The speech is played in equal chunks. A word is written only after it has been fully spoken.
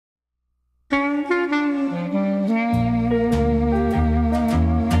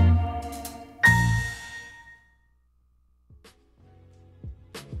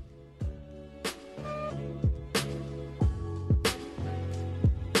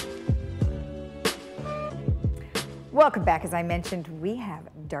Welcome back. As I mentioned, we have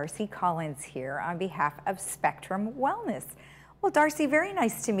Darcy Collins here on behalf of Spectrum Wellness. Well, Darcy, very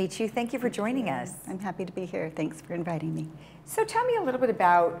nice to meet you. Thank you for joining us. I'm happy to be here. Thanks for inviting me. So tell me a little bit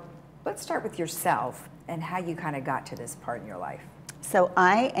about, let's start with yourself and how you kind of got to this part in your life. So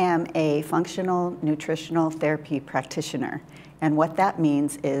I am a functional nutritional therapy practitioner. And what that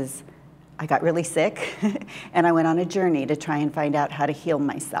means is I got really sick and I went on a journey to try and find out how to heal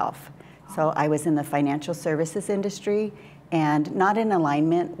myself. So I was in the financial services industry and not in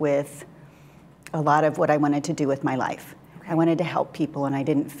alignment with a lot of what I wanted to do with my life. I wanted to help people, and I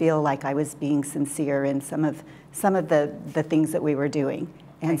didn't feel like I was being sincere in some of the things that we were doing.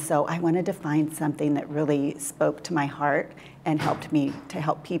 And so I wanted to find something that really spoke to my heart and helped me to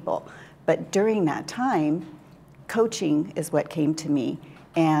help people. But during that time, coaching is what came to me,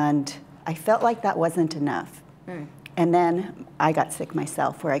 and I felt like that wasn't enough. And then I got sick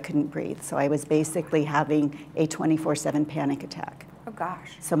myself where I couldn't breathe. So I was basically having a 24/7 panic attack. Oh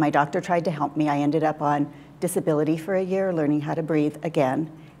gosh. So my doctor tried to help me. I ended up on disability for a year, learning how to breathe again,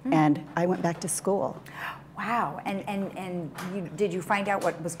 and I went back to school. Wow. And did you find out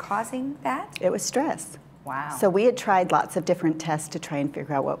what was causing that? It was stress. Wow. So we had tried lots of different tests to try and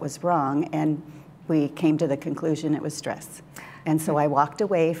figure out what was wrong, and we came to the conclusion it was stress. And so I walked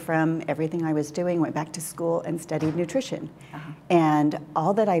away from everything I was doing, went back to school and studied nutrition. And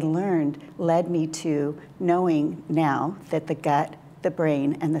all that I learned led me to knowing now that the gut, the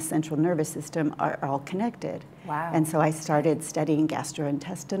brain, and the central nervous system are all connected. Wow. And so I started studying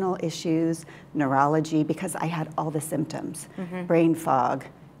gastrointestinal issues, neurology, because I had all the symptoms: brain fog,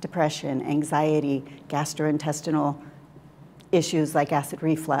 depression, anxiety, gastrointestinal issues like acid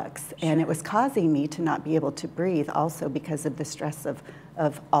reflux. And it was causing me to not be able to breathe also because of the stress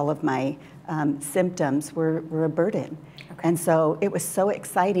of all of my symptoms were a burden. And so it was so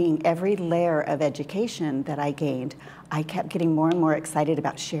exciting. Every layer of education that I gained, I kept getting more and more excited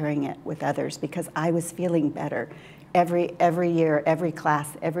about sharing it with others because I was feeling better. Every year, every class,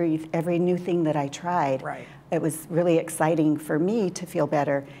 every new thing that I tried, it was really exciting for me to feel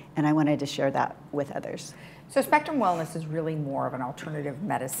better, and I wanted to share that with others. So Spectrum Wellness is really more of an alternative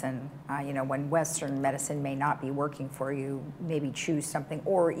medicine. You know, when Western medicine may not be working for you, maybe choose something,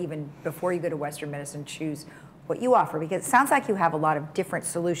 or even before you go to Western medicine, choose what you offer, because it sounds like you have a lot of different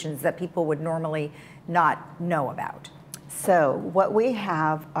solutions that people would normally not know about. So what we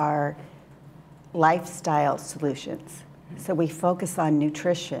have are lifestyle solutions. So we focus on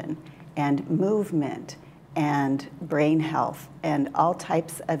nutrition and movement and brain health and all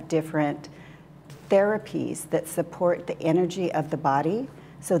types of different therapies that support the energy of the body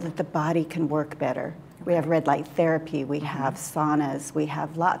so that the body can work better. We have red light therapy, we have saunas, we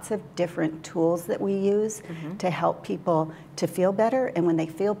have lots of different tools that we use to help people to feel better, and when they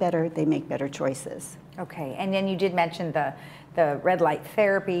feel better, they make better choices. Okay, and then you did mention the red light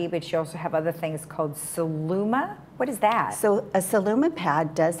therapy, but you also have other things called Soluma. What is that? So a Soluma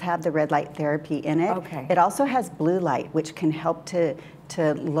pad does have the red light therapy in it. It also has blue light, which can help to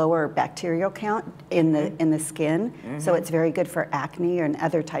lower bacterial count in the skin. So it's very good for acne and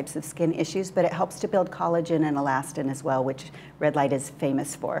other types of skin issues, but it helps to build collagen and elastin as well, which red light is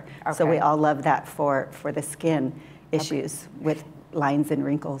famous for. So we all love that for the skin issues with lines and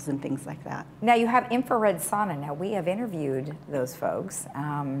wrinkles and things like that. Now you have infrared sauna. Now we have interviewed those folks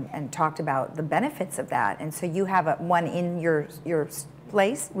and talked about the benefits of that. And so you have one in your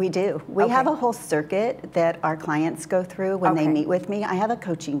place? We do. We have a whole circuit that our clients go through when they meet with me. I have a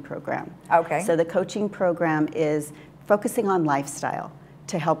coaching program. So the coaching program is focusing on lifestyle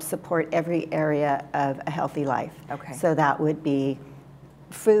to help support every area of a healthy life. So that would be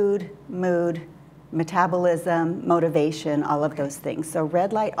food, mood, metabolism, motivation, all of those things. So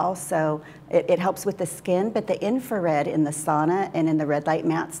red light also, it helps with the skin, but the infrared in the sauna and in the red light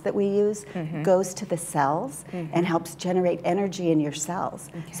mats that we use goes to the cells and helps generate energy in your cells.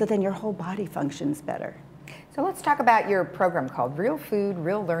 So then your whole body functions better. So let's talk about your program called Real Food,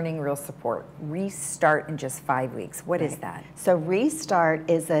 Real Learning, Real Support. Restart in just 5 weeks. What is that? So Restart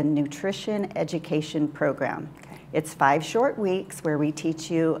is a nutrition education program. It's 5 short weeks where we teach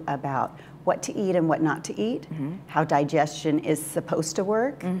you about what to eat and what not to eat, how digestion is supposed to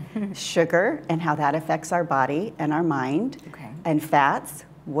work, sugar and how that affects our body and our mind, and fats,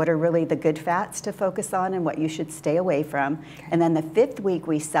 what are really the good fats to focus on and what you should stay away from. And then the 5th week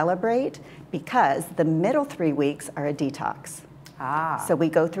we celebrate because the middle 3 weeks are a detox. So we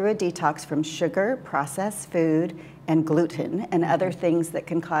go through a detox from sugar, processed food, and gluten and other things that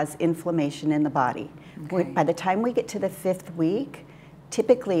can cause inflammation in the body. By the time we get to the 5th week,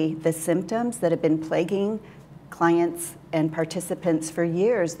 typically the symptoms that have been plaguing clients and participants for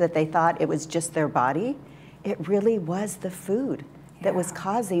years that they thought it was just their body it really was the food that was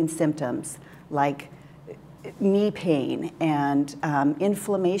causing symptoms like knee pain and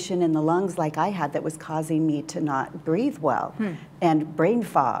inflammation in the lungs like I had that was causing me to not breathe well, and brain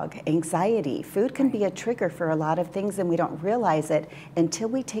fog, anxiety. Food can be a trigger for a lot of things, and we don't realize it until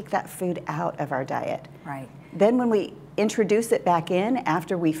we take that food out of our diet. Right. Then when we introduce it back in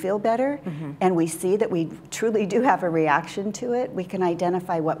after we feel better and we see that we truly do have a reaction to it, we can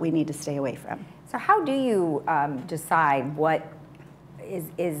identify what we need to stay away from. So how do you decide what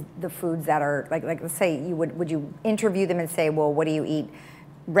is the foods that are, like let's say would you interview them and say, well, what do you eat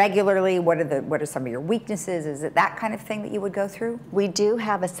regularly? What are some of your weaknesses? Is it that kind of thing that you would go through? We do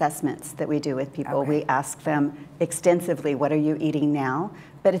have assessments that we do with people. Okay. We ask them extensively, what are you eating now?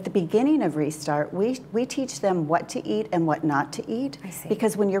 But at the beginning of Restart, we teach them what to eat and what not to eat. I see.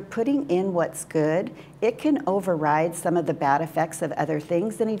 Because when you're putting in what's good, it can override some of the bad effects of other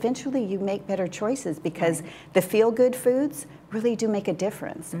things, and eventually you make better choices because the feel-good foods really do make a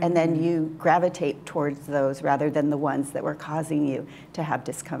difference. And then you gravitate towards those rather than the ones that were causing you to have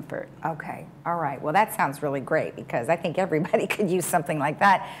discomfort. Okay, all right. Well, that sounds really great because I think everybody could use something like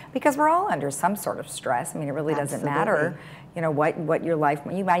that because we're all under some sort of stress. I mean, it really doesn't matter, you know, what your life,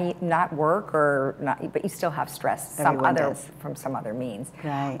 you might not work or not, but you still have stress from some other means.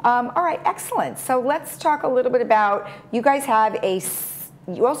 Right. All right, excellent. So let's talk a little bit about, you guys have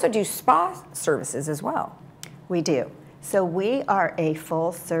you also do spa services as well. We do. So we are a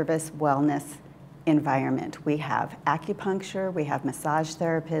full-service wellness environment. We have acupuncture, we have massage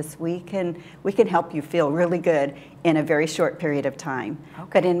therapists. We can help you feel really good in a very short period of time. Okay.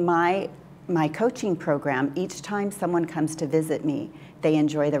 But in my coaching program, each time someone comes to visit me, they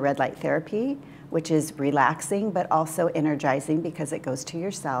enjoy the red light therapy, which is relaxing but also energizing because it goes to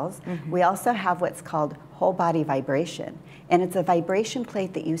your cells. We also have what's called whole body vibration, and it's a vibration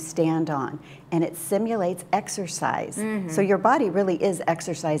plate that you stand on, and it simulates exercise. So your body really is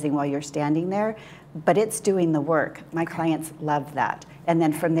exercising while you're standing there, but it's doing the work. My clients love that. And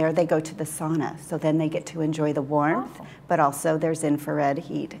then from there they go to the sauna, so then they get to enjoy the warmth, but also there's infrared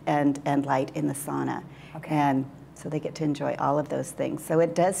heat and light in the sauna. And so they get to enjoy all of those things. So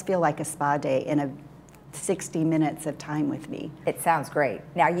it does feel like a spa day in a 60 minutes of time with me. It sounds great.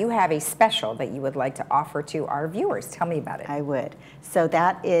 Now you have a special that you would like to offer to our viewers. Tell me about it. I would. So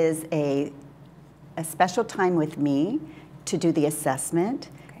that is a special time with me to do the assessment,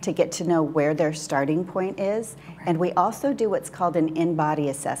 to get to know where their starting point is. And we also do what's called an in-body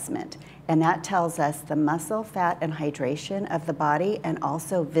assessment. And that tells us the muscle, fat, and hydration of the body, and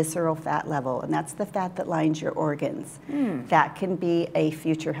also visceral fat level. And that's the fat that lines your organs. That can be a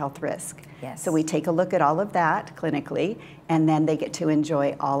future health risk. Yes. So we take a look at all of that clinically, and then they get to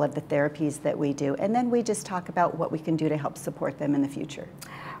enjoy all of the therapies that we do. And then we just talk about what we can do to help support them in the future.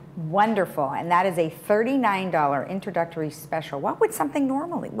 Wonderful. And that is a $39 introductory special. What would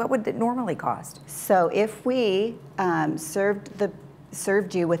it normally cost? So if we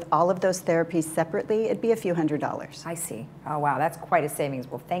served you with all of those therapies separately, it'd be a few $100s. I see. Oh, wow, that's quite a savings.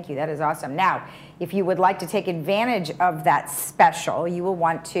 Well, thank you. That is awesome. Now, if you would like to take advantage of that special, you will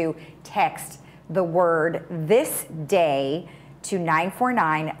want to text the word "this day" to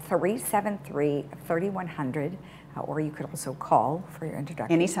 949-373-3100. Or you could also call for your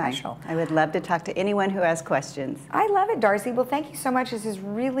introductory special. I would love to talk to anyone who has questions. I love it, Darcy. Well, thank you so much. This is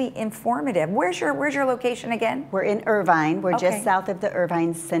really informative. Where's your location again? We're in Irvine. We're just south of the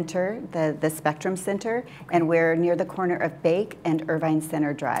Irvine Center, the Spectrum Center, and we're near the corner of Bake and Irvine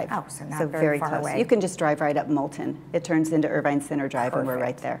Center Drive. Oh, so not very far close. away. You can just drive right up Moulton. It turns into Irvine Center Drive, and we're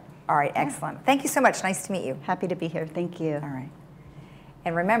right there. All right, excellent. Thank you so much. Nice to meet you. Happy to be here. Thank you. All right.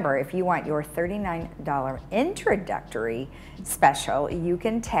 And remember, if you want your $39 introductory special, you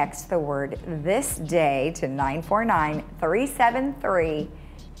can text the word "this day" to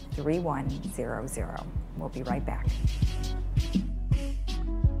 949-373-3100. We'll be right back.